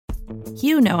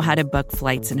You know how to book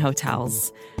flights and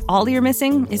hotels. All you're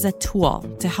missing is a tool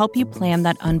to help you plan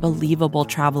that unbelievable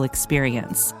travel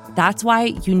experience. That's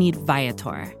why you need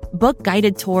Viator. Book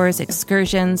guided tours,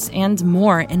 excursions, and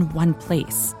more in one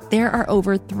place. There are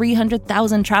over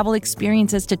 300,000 travel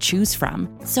experiences to choose from,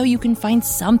 so you can find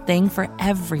something for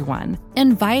everyone.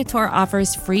 And Viator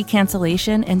offers free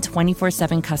cancellation and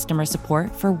 24/7 customer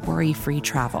support for worry-free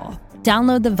travel.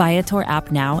 Download the Viator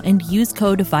app now and use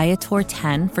code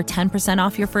Viator10 for 10%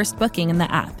 off your first booking in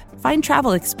the app. Find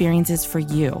travel experiences for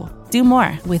you. Do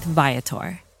more with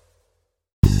Viator.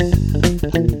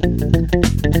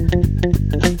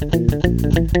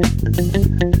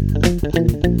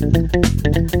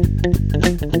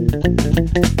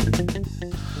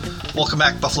 Welcome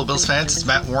back, Buffalo Bills fans. It's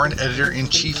Matt Warren,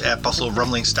 editor-in-chief at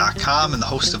BuffaloRumblings.com and the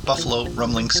host of Buffalo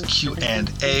Rumblings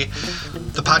Q&A,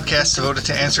 the podcast devoted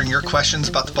to answering your questions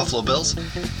about the Buffalo Bills.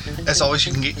 As always,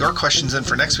 you can get your questions in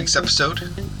for next week's episode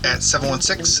at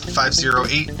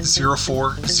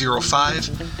 716-508-0405.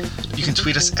 You can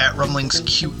tweet us at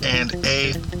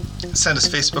RumblingsQ&A. Send us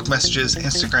Facebook messages,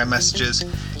 Instagram messages.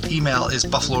 Email is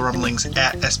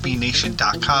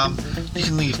buffalorumblings@sbnation.com. You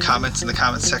can leave comments in the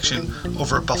comments section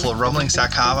over at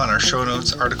buffalorumblings.com on our show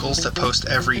notes articles that post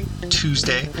every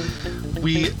Tuesday.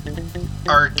 We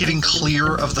are getting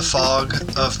clear of the fog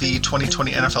of the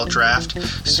 2020 NFL Draft,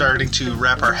 starting to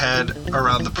wrap our head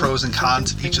around the pros and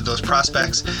cons of each of those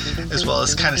prospects, as well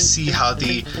as kind of see how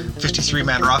the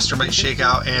 53-man roster might shake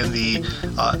out and the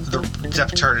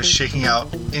depth chart is shaking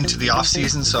out into the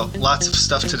offseason. So lots of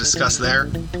stuff to discuss there.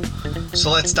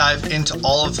 So let's dive into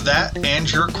all of that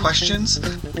and your questions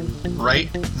right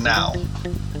now.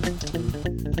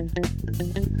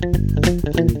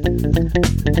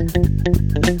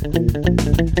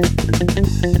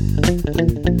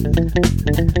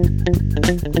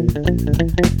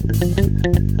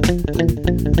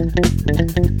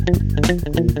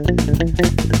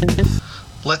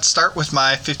 Let's start with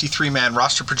my 53-man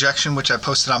roster projection, which I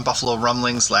posted on Buffalo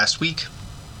Rumblings last week.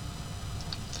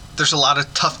 There's a lot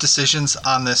of tough decisions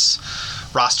on this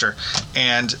roster,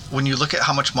 and when you look at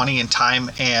how much money and time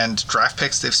and draft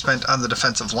picks they've spent on the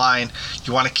defensive line,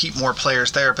 you want to keep more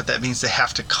players there, but that means they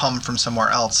have to come from somewhere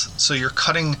else. So you're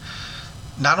cutting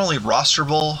not only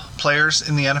rosterable players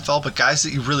in the NFL, but guys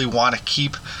that you really want to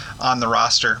keep on the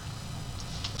roster.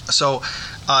 So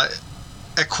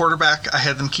at quarterback, I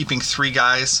had them keeping 3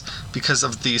 guys because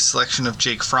of the selection of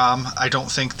Jake Fromm. I don't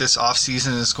think this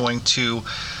offseason is going to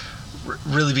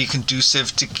really be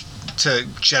conducive to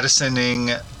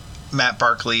jettisoning Matt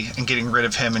Barkley and getting rid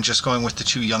of him and just going with the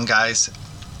 2 young guys.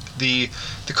 The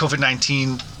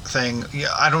COVID-19 thing,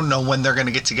 I don't know when they're going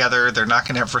to get together. They're not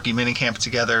going to have rookie minicamp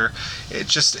together.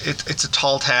 It's a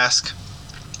tall task.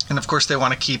 And of course, they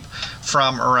want to keep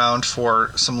Fromm around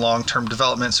for some long-term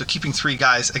development. So keeping 3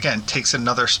 guys, again, takes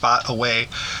another spot away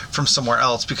from somewhere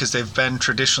else because they've been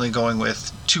traditionally going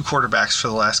with 2 quarterbacks for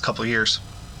the last couple of years.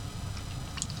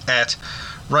 At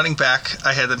running back,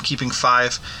 I had them keeping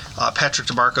 5, Patrick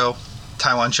DeMarco,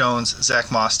 Taiwan Jones, Zach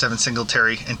Moss, Devin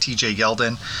Singletary, and TJ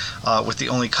Yeldon, with the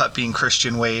only cut being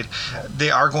Christian Wade.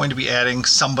 They are going to be adding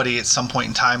somebody at some point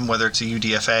in time, whether it's a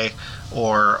UDFA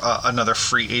or another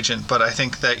free agent, but I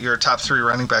think that your top 3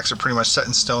 running backs are pretty much set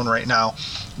in stone right now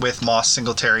with Moss,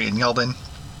 Singletary, and Yeldon.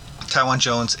 Taiwan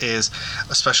Jones is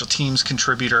a special teams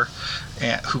contributor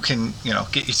who can,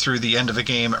 get you through the end of a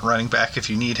game at running back if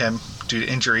you need him due to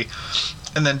injury.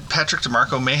 And then Patrick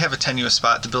DeMarco may have a tenuous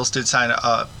spot. The Bills did sign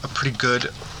a pretty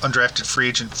good undrafted free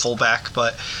agent fullback,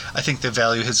 but I think they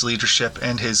value his leadership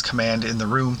and his command in the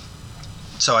room.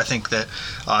 So I think that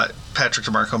Patrick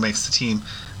DeMarco makes the team.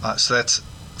 So that's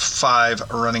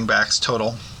 5 running backs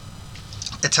total.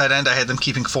 At tight end, I had them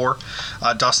keeping 4.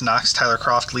 Dawson Knox, Tyler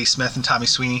Kroft, Lee Smith, and Tommy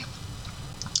Sweeney.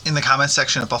 In the comments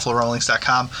section at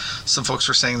BuffaloRumblings.com, some folks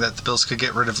were saying that the Bills could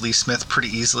get rid of Lee Smith pretty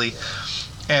easily.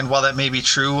 And while that may be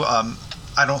true,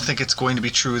 I don't think it's going to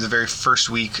be true the very first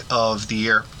week of the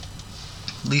year.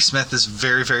 Lee Smith is a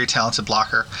very, very talented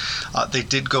blocker. They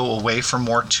did go away from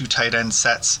more 2 tight end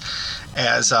sets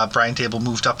as Brian Daboll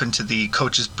moved up into the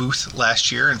coach's booth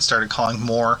last year and started calling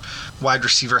more wide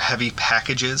receiver heavy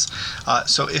packages.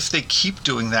 So if they keep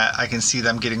doing that, I can see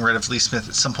them getting rid of Lee Smith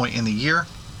at some point in the year.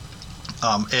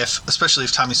 Especially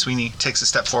if Tommy Sweeney takes a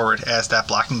step forward as that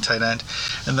blocking tight end,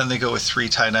 and then they go with 3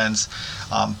 tight ends.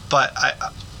 But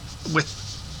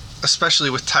especially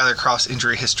with Tyler Kroft's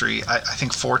injury history, I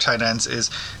think 4 tight ends is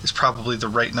probably the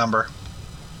right number.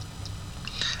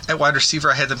 At wide receiver,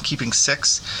 I had them keeping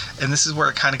 6, and this is where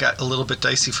it kind of got a little bit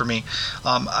dicey for me.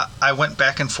 I went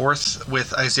back and forth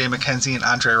with Isaiah McKenzie and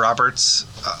Andre Roberts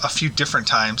a few different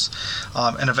times,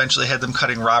 and eventually had them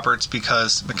cutting Roberts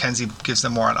because McKenzie gives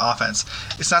them more on offense.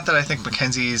 It's not that I think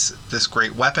McKenzie's this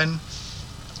great weapon.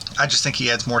 I just think he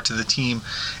adds more to the team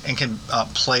and can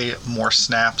play more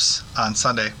snaps on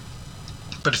Sunday.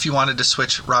 But if you wanted to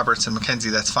switch Roberts and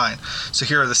McKenzie, that's fine. So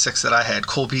here are the 6 that I had.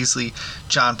 Cole Beasley,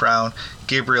 John Brown,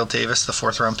 Gabriel Davis, the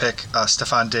 4th-round pick,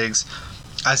 Stephon Diggs,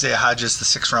 Isaiah Hodgins, the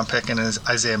 6th-round pick, and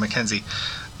Isaiah McKenzie.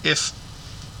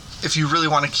 If you really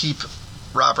want to keep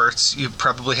Roberts, you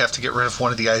probably have to get rid of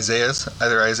one of the Isaiahs,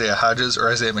 either Isaiah Hodgins or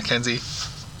Isaiah McKenzie.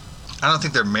 I don't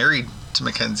think they're married to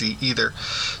McKenzie either.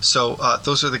 So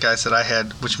those are the guys that I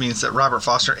had, which means that Robert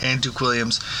Foster and Duke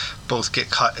Williams both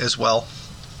get cut as well.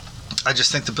 I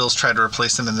just think the Bills try to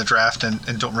replace them in the draft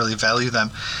and don't really value them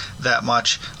that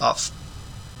much.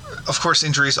 Of course,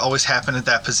 injuries always happen at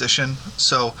that position,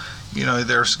 so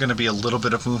there's going to be a little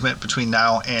bit of movement between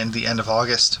now and the end of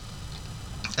August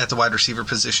at the wide receiver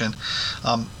position.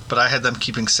 But I had them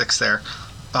keeping 6 there.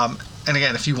 And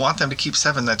again, if you want them to keep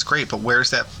 7, that's great, but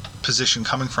where's that position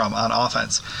coming from on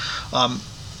offense?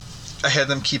 I had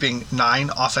them keeping 9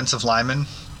 offensive linemen,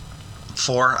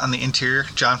 4 on the interior: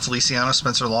 John Feliciano,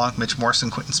 Spencer Long, Mitch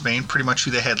Morrison, Quinton Spain, pretty much who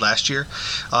they had last year.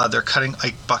 They're cutting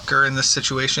Ike Butker in this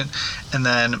situation. And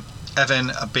then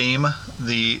Evan Boehm,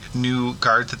 the new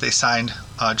guard that they signed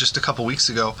just a couple weeks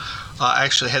ago, I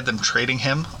actually had them trading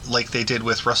him like they did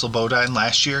with Russell Bodine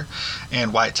last year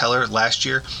and Wyatt Teller last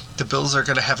year. The Bills are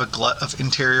going to have a glut of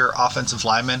interior offensive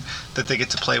linemen that they get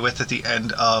to play with at the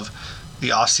end of the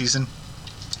offseason.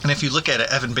 And if you look at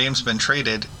it, Evan Boehm's been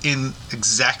traded in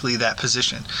exactly that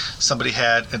position. Somebody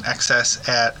had an excess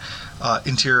at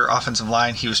interior offensive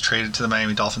line. He was traded to the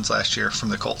Miami Dolphins last year from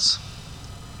the Colts.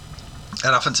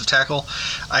 At offensive tackle,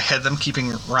 I had them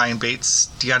keeping Ryan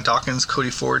Bates, Deion Dawkins, Cody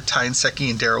Ford, Ty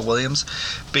Nsekhe, and Darrell Williams.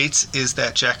 Bates is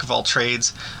that jack of all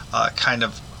trades kind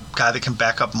of guy that can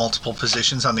back up multiple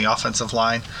positions on the offensive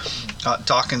line.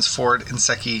 Dawkins, Ford,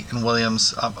 Nsekhe, and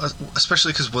Williams,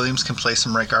 especially because Williams can play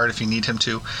some right guard if you need him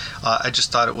to. I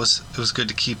just thought it was good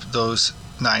to keep those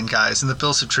 9 guys, and the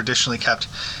Bills have traditionally kept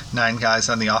 9 guys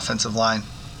on the offensive line.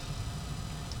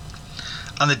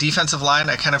 On the defensive line,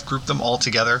 I kind of grouped them all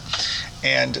together.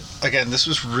 And again, this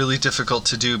was really difficult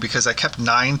to do because I kept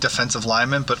 9 defensive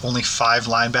linemen, but only 5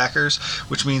 linebackers,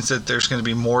 which means that there's going to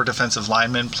be more defensive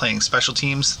linemen playing special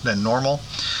teams than normal.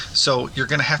 So you're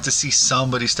going to have to see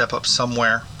somebody step up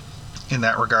somewhere in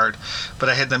that regard. But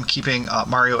I had them keeping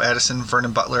Mario Addison,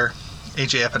 Vernon Butler,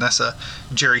 AJ Epinesa,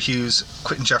 Jerry Hughes,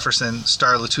 Quentin Jefferson,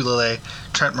 Star Lotulelei,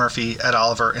 Trent Murphy, Ed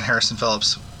Oliver, and Harrison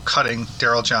Phillips, cutting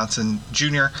Darrell Johnson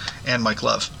Jr. and Mike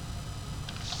Love.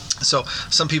 So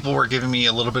some people were giving me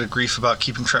a little bit of grief about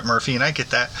keeping Trent Murphy, and I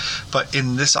get that. But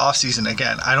in this offseason,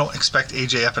 again, I don't expect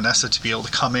AJ Epinesa to be able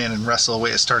to come in and wrestle away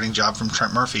a starting job from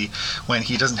Trent Murphy when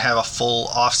he doesn't have a full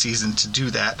offseason to do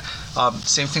that.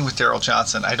 Same thing with Darrell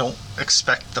Johnson. I don't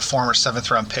expect the former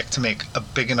 7th-round pick to make a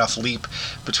big enough leap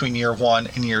between year 1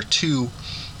 and year 2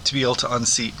 to be able to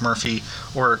unseat Murphy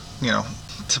or,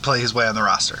 to play his way on the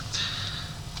roster.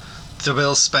 The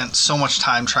Bills spent so much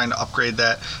time trying to upgrade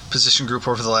that position group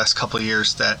over the last couple of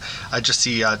years that I just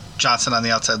see Johnson on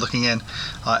the outside looking in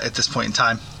at this point in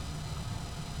time.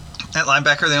 At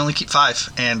linebacker, they only keep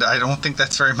 5, and I don't think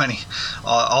that's very many.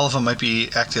 All of them might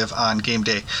be active on game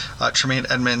day. Tremaine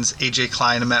Edmonds, A.J.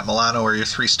 Klein, and Matt Milano are your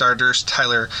 3 starters.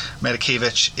 Tyler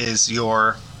Matakevich is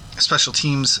your special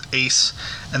teams ace,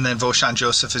 and then Voshan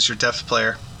Joseph is your depth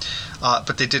player.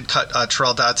 But they did cut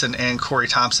Terrell Dodson and Corey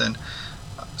Thompson.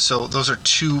 So those are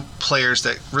 2 players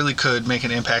that really could make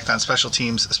an impact on special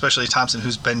teams, especially Thompson,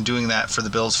 who's been doing that for the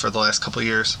Bills for the last couple of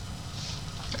years.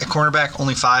 At cornerback,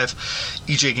 only 5.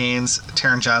 E.J. Gaines,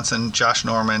 Taron Johnson, Josh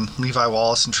Norman, Levi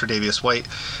Wallace, and Tre'Davious White,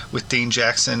 with Dane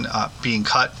Jackson being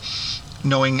cut.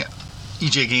 Knowing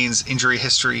E.J. Gaines' injury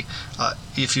history,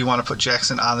 if you want to put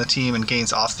Jackson on the team and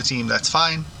Gaines off the team, that's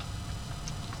fine.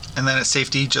 And then at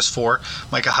safety, just 4.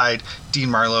 Micah Hyde,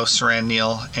 Dean Marlowe, Saran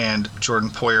Neal, and Jordan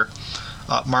Poyer.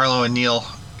 Marlowe and Neal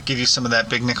give you some of that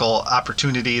big nickel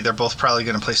opportunity. They're both probably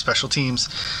going to play special teams.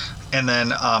 And then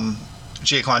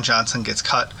Jaquan Johnson gets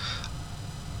cut.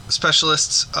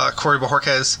 Specialists, Corey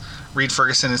Bojorquez, Reed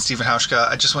Ferguson, and Stephen Hauschka.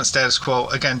 I just went status quo,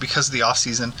 again, because of the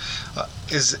offseason.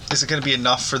 Is it going to be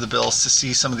enough for the Bills to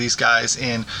see some of these guys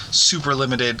in super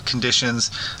limited conditions?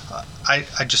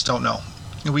 I just don't know.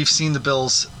 We've seen the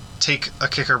Bills take a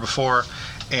kicker before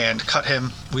and cut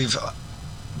him. We've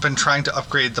been trying to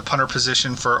upgrade the punter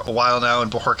position for a while now,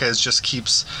 and Bojorquez just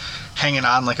keeps hanging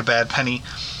on like a bad penny.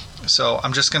 So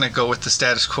I'm just going to go with the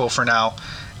status quo for now.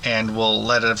 and we'll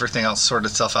let everything else sort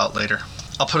itself out later.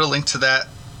 I'll put a link to that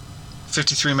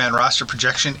 53-man roster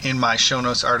projection in my show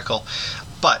notes article.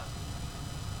 But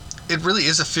it really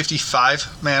is a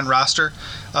 55-man roster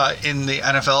in the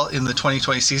NFL in the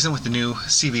 2020 season with the new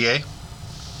CBA.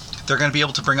 They're going to be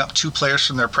able to bring up 2 players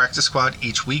from their practice squad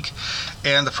each week,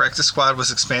 and the practice squad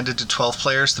was expanded to 12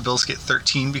 players. The Bills get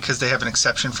 13 because they have an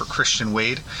exception for Christian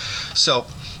Wade. So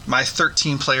my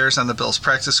 13 players on the Bills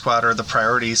practice squad are the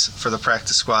priorities for the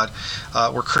practice squad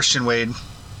were Christian Wade,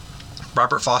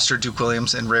 Robert Foster, Duke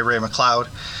Williams, and Ray McLeod.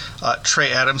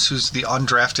 Trey Adams, who's the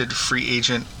undrafted free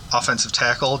agent offensive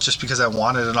tackle, just because I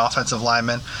wanted an offensive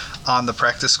lineman on the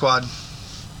practice squad.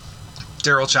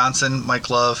 Daryl Johnson, Mike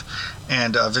Love,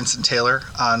 and Vincent Taylor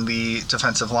on the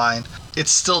defensive line.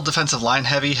 It's still defensive line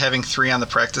heavy, having 3 on the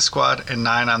practice squad and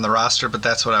 9 on the roster, but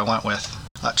that's what I went with.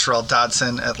 Terrell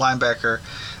Dodson at linebacker,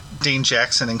 Dane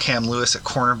Jackson and Cam Lewis at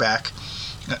cornerback,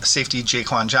 safety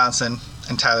Jaquan Johnson,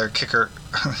 and kicker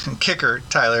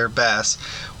Tyler Bass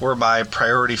were my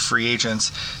priority free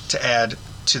agents to add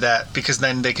to that, because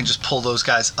then they can just pull those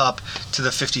guys up to the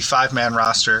 55-man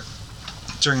roster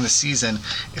during the season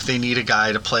if they need a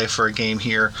guy to play for a game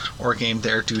here or a game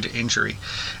there due to injury.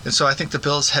 And so I think the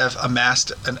Bills have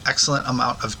amassed an excellent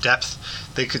amount of depth.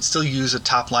 They could still use a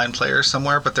top line player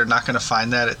somewhere, but they're not going to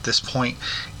find that at this point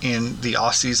in the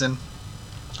offseason.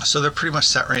 So they're pretty much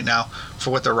set right now for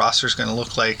what their roster is going to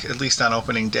look like, at least on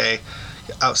opening day,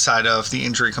 outside of the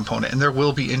injury component. And there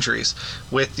will be injuries.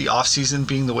 With the offseason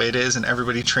being the way it is and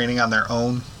everybody training on their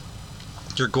own,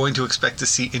 you're going to expect to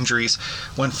see injuries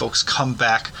when folks come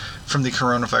back from the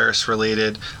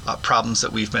coronavirus-related problems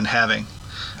that we've been having.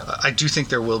 I do think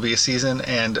there will be a season,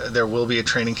 and there will be a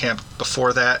training camp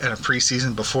before that and a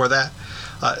preseason before that.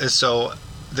 So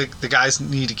the guys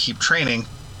need to keep training,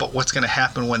 but what's going to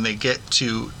happen when they get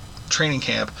to training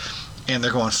camp and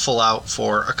they're going full out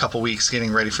for a couple weeks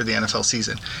getting ready for the NFL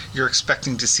season? You're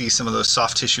expecting to see some of those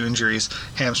soft tissue injuries,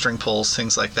 hamstring pulls,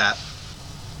 things like that.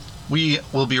 We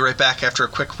will be right back after a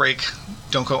quick break.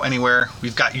 Don't go anywhere.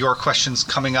 We've got your questions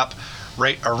coming up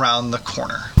right around the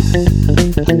corner.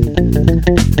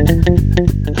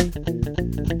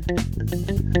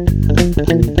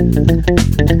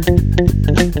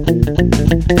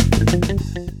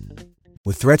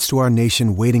 With threats to our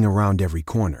nation waiting around every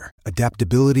corner,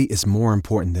 adaptability is more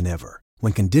important than ever.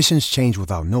 When conditions change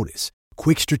without notice,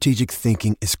 quick strategic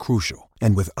thinking is crucial.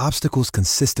 And with obstacles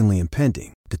consistently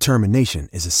impending, determination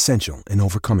is essential in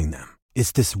overcoming them.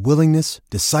 It's this willingness,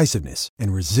 decisiveness,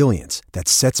 and resilience that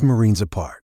sets Marines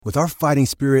apart. With our fighting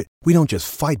spirit, we don't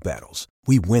just fight battles,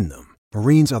 we win them.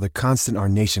 Marines are the constant our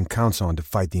nation counts on to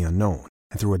fight the unknown.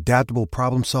 And through adaptable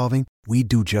problem solving, we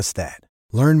do just that.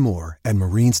 Learn more at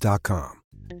marines.com.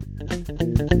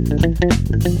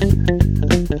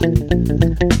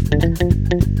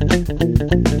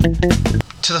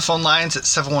 To the phone lines at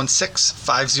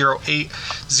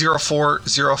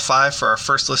 716-508-0405 for our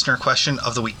first listener question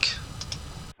of the week.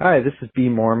 Hi, this is B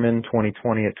Mormon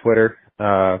 2020 at Twitter.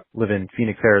 Live in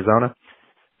Phoenix, Arizona.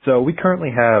 So we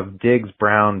currently have Diggs,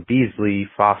 Brown, Beasley,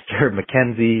 Foster,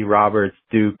 McKenzie, Roberts,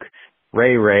 Duke,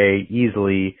 Ray,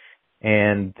 Easley,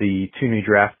 and the 2 new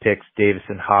draft picks, Davis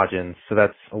and Hodgins. So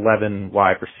that's 11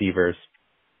 wide receivers.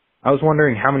 I was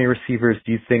wondering, how many receivers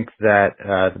do you think that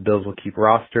the Bills will keep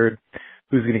rostered?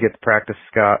 Who's going to get the practice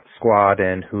squad,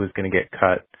 and who is going to get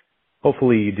cut?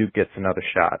 Hopefully Duke gets another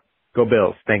shot. Go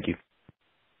Bills. Thank you.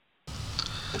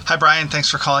 Hi, Brian. Thanks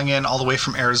for calling in all the way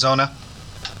from Arizona.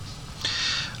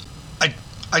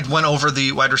 I went over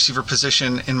the wide receiver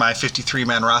position in my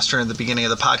 53-man roster in the beginning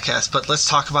of the podcast, but let's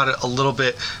talk about it a little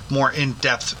bit more in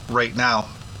depth right now.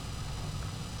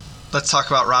 Let's talk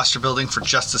about roster building for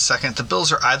just a second. The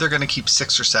Bills are either going to keep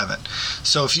 6 or 7.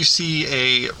 So if you see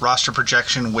a roster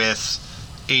projection with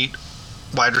 8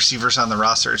 wide receivers on the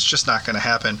roster, it's just not going to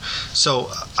happen.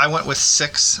 So I went with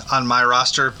 6 on my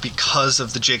roster because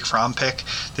of the Jake Fromm pick.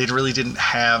 They really didn't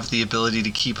have the ability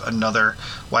to keep another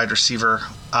wide receiver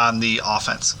on the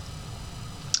offense.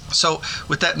 So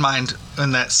with that in mind,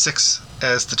 and that 6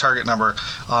 as the target number,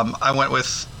 I went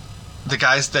with the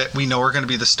guys that we know are going to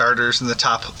be the starters and the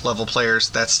top level players.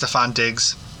 That's Stephon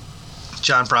Diggs,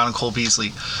 John Brown, and Cole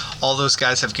Beasley. All those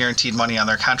guys have guaranteed money on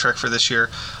their contract for this year.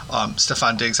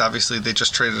 Stephon Diggs, obviously, they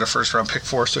just traded a first-round pick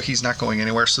for, so he's not going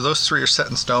anywhere. So those 3 are set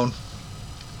in stone.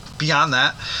 Beyond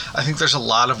that, I think there's a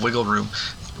lot of wiggle room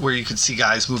where you could see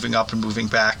guys moving up and moving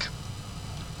back.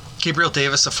 Gabriel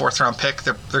Davis, a 4th-round pick,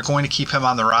 they're going to keep him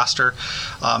on the roster,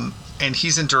 and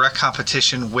he's in direct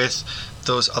competition with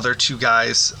those other 2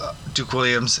 guys, Duke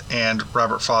Williams and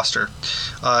Robert Foster.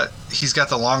 He's got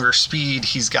the longer speed.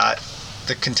 He's got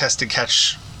the contested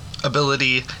catch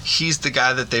ability, he's the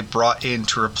guy that they brought in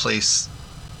to replace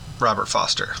Robert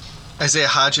Foster. Isaiah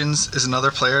Hodgins is another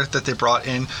player that they brought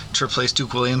in to replace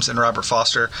Duke Williams and Robert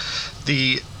Foster.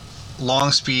 The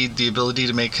long speed, the ability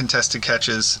to make contested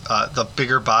catches, the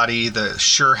bigger body, the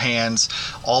sure hands,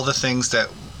 all the things that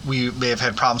we may have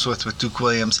had problems with Duke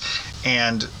Williams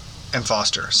and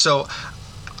Foster. So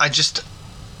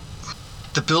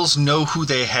the Bills know who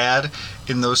they had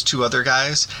in those two other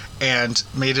guys and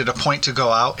made it a point to go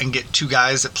out and get two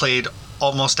guys that played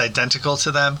almost identical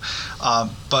to them,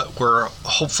 but were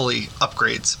hopefully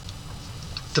upgrades.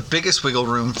 The biggest wiggle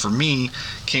room for me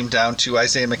came down to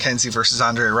Isaiah McKenzie versus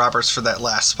Andre Roberts for that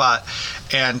last spot.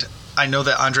 And I know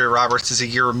that Andre Roberts is a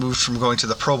year removed from going to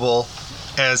the Pro Bowl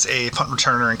as a punt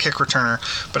returner and kick returner,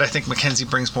 but I think McKenzie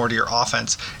brings more to your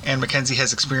offense, and McKenzie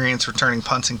has experience returning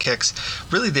punts and kicks.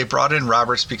 Really, they brought in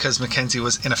Roberts because McKenzie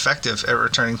was ineffective at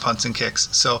returning punts and kicks.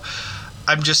 So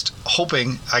I'm just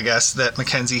hoping, I guess, that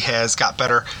McKenzie has got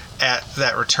better at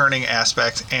that returning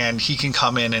aspect, and he can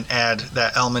come in and add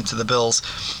that element to the Bills,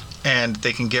 and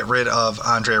they can get rid of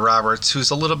Andre Roberts,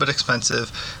 who's a little bit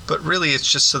expensive, but really it's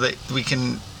just so that we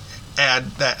can add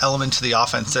that element to the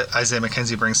offense that Isaiah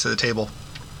McKenzie brings to the table.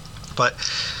 But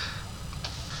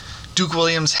Duke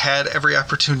Williams had every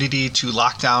opportunity to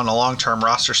lock down a long-term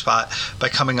roster spot by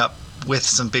coming up with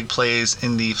some big plays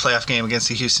in the playoff game against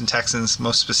the Houston Texans,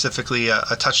 most specifically a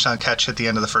touchdown catch at the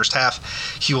end of the first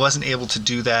half. He wasn't able to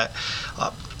do that.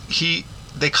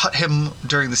 They cut him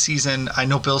during the season. I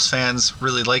know Bills fans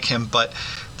really like him, but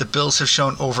the Bills have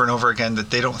shown over and over again that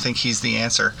they don't think he's the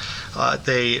answer.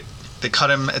 They cut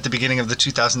him at the beginning of the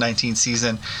 2019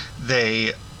 season.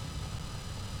 They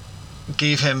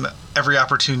gave him every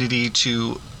opportunity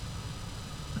to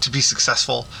be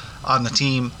successful on the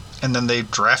team, and then they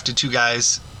drafted two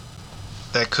guys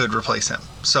that could replace him.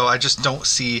 So I just don't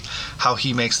see how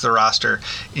he makes the roster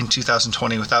in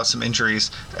 2020 without some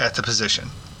injuries at the position.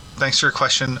 Thanks for your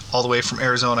question, all the way from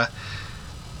Arizona,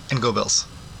 and go Bills.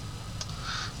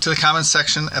 To the comments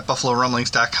section at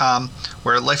BuffaloRumblings.com,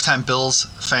 where a lifetime Bills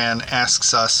fan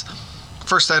asks us,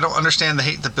 first, I don't understand the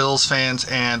hate the Bills fans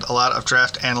and a lot of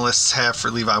draft analysts have for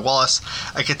Levi Wallace.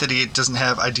 I get that he doesn't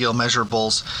have ideal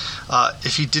measurables.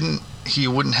 If he didn't, he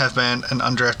wouldn't have been an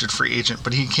undrafted free agent,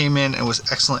 but he came in and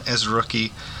was excellent as a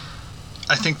rookie.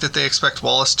 I think that they expect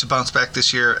Wallace to bounce back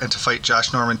this year and to fight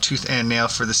Josh Norman tooth and nail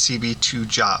for the CB2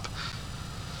 job.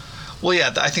 Well,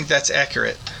 yeah, I think that's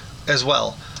accurate as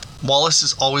well. Wallace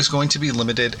is always going to be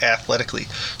limited athletically,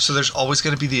 so there's always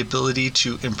going to be the ability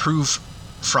to improve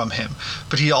from him.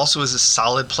 But he also is a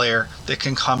solid player that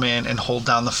can come in and hold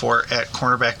down the fort at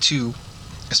cornerback 2,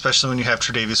 especially when you have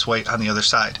Tre'Davious White on the other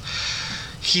side.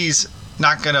 He's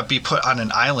not going to be put on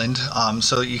an island,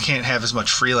 so that you can't have as much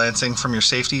freelancing from your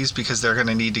safeties because they're going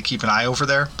to need to keep an eye over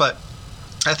there. But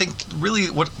I think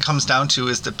really what it comes down to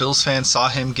is that Bills fans saw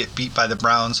him get beat by the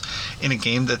Browns in a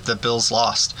game that the Bills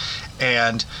lost.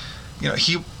 And, you know,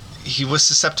 he was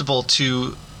susceptible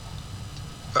to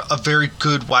a very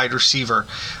good wide receiver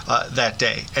that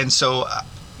day. And so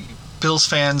Bills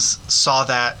fans saw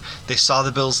that. They saw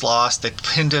the Bills lost. They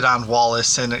pinned it on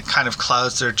Wallace, and it kind of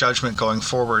clouds their judgment going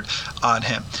forward on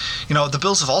him. You know, the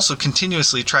Bills have also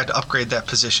continuously tried to upgrade that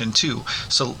position too.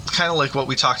 So kind of like what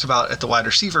we talked about at the wide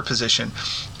receiver position,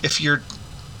 if you're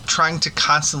trying to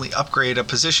constantly upgrade a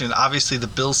position, obviously the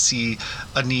Bills see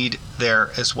a need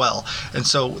there as well. And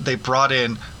so they brought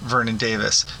in Vernon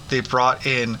Davis. They brought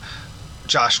in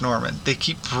Josh Norman. They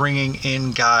keep bringing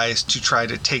in guys to try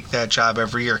to take that job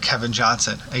every year. Kevin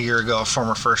Johnson, a year ago, a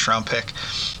former first-round pick.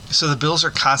 So the Bills are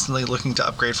constantly looking to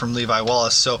upgrade from Levi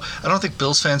Wallace. So I don't think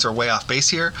Bills fans are way off base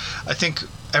here. I think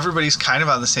everybody's kind of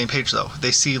on the same page, though.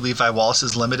 They see Levi Wallace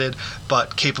as limited,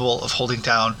 but capable of holding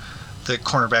down the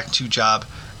cornerback 2 job,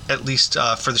 at least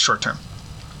for the short term.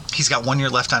 He's got 1 year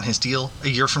left on his deal. A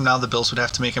year from now, the Bills would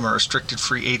have to make him a restricted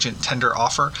free agent tender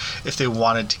offer if they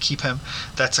wanted to keep him.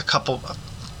 That's is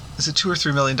it $2 or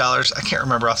 $3 million? I can't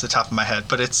remember off the top of my head,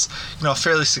 but it's, you know, a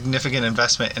fairly significant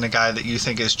investment in a guy that you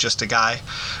think is just a guy.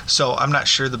 So I'm not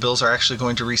sure the Bills are actually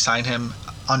going to re-sign him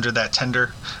under that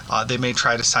tender. They may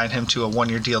try to sign him to a 1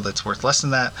 year deal that's worth less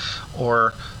than that,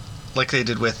 or like they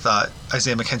did with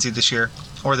Isaiah McKenzie this year,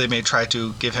 or they may try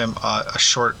to give him a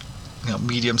short,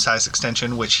 medium-sized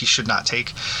extension, which he should not take.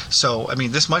 So, I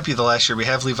mean, this might be the last year we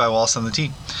have Levi Wallace on the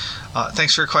team.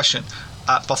 Thanks for your question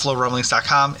at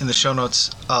BuffaloRumblings.com in the show notes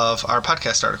of our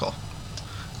podcast article.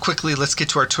 Quickly, let's get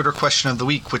to our Twitter question of the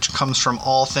week, which comes from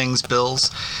All Things Bills.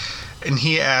 And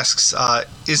he asks,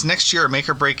 is next year a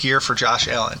make-or-break year for Josh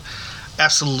Allen?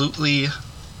 Absolutely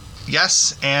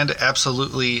yes, and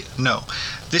absolutely no.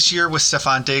 This year with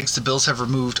Stefon Diggs, the Bills have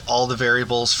removed all the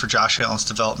variables for Josh Allen's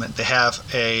development. They have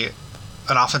an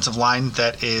offensive line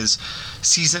that is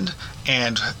seasoned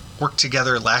and worked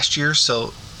together last year,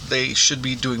 so they should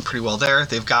be doing pretty well there.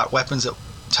 They've got weapons at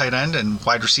tight end and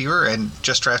wide receiver and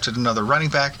just drafted another running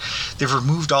back. They've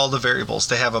removed all the variables.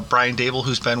 They have a Brian Daboll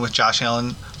who's been with Josh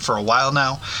Allen for a while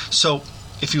now. So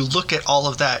if you look at all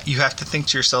of that, you have to think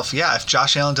to yourself, yeah, if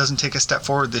Josh Allen doesn't take a step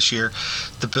forward this year,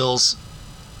 the Bills,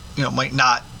 might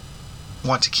not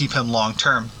want to keep him long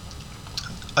term.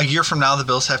 A year from now, the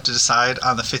Bills have to decide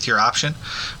on the fifth-year option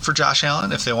for Josh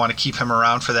Allen if they want to keep him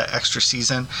around for that extra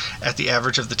season at the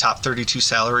average of the top 32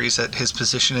 salaries at his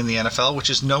position in the NFL, which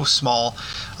is no small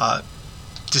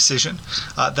decision.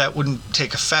 That wouldn't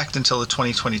take effect until the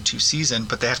 2022 season,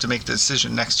 but they have to make the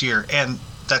decision next year, and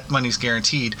that money's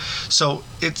guaranteed. So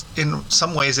it's, in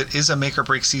some ways, it is a make or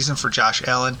break season for Josh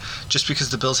Allen, just because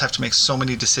the Bills have to make so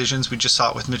many decisions. We just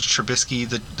saw it with Mitch Trubisky.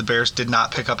 The Bears did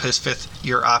not pick up his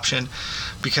fifth-year option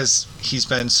because he's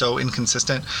been so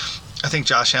inconsistent. I think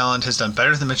Josh Allen has done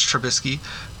better than Mitch Trubisky,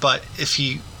 but if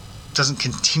he doesn't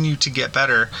continue to get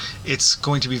better, it's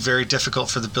going to be very difficult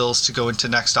for the Bills to go into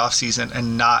next offseason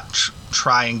and not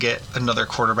try and get another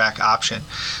quarterback option.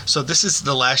 So this is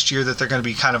the last year that they're going to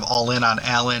be kind of all in on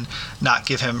Allen, not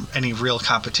give him any real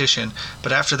competition.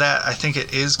 But after that, I think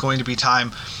it is going to be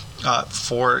time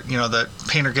for the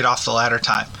paint or get off the ladder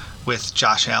time with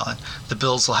Josh Allen. The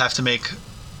Bills will have to make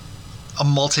a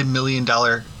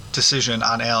multi-million-dollar decision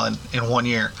on Allen in 1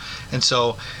 year. And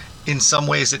so in some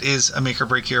ways, it is a make or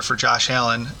break year for Josh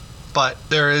Allen, but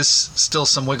there is still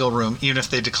some wiggle room, even if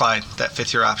they decline that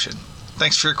fifth-year option.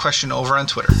 Thanks for your question over on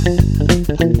Twitter.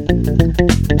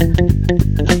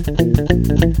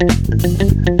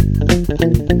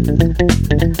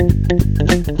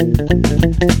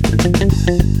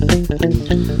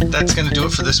 That's going to do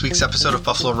it for this week's episode of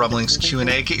Buffalo Rumblings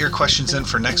Q&A. Get your questions in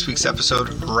for next week's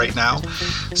episode right now.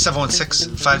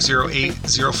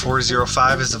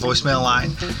 716-508-0405 is the voicemail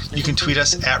line. You can tweet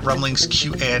us at Rumblings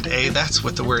Q&A. That's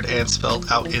with the word "and"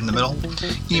 spelled out in the middle.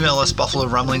 Email us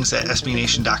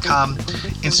buffalorumblings@sbnation.com,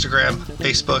 Instagram,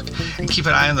 Facebook, and keep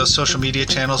an eye on those social media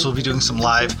channels. We'll be doing some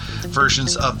live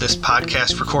versions of this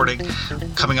podcast recording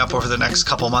coming up over the next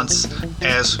couple months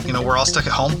as we're all stuck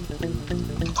at home,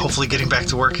 hopefully getting back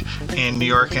to work in New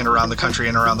York and around the country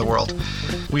and around the world.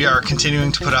 We are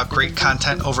continuing to put out great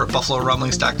content over at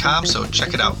BuffaloRumblings.com, so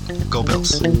check it out. Go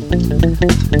Bills.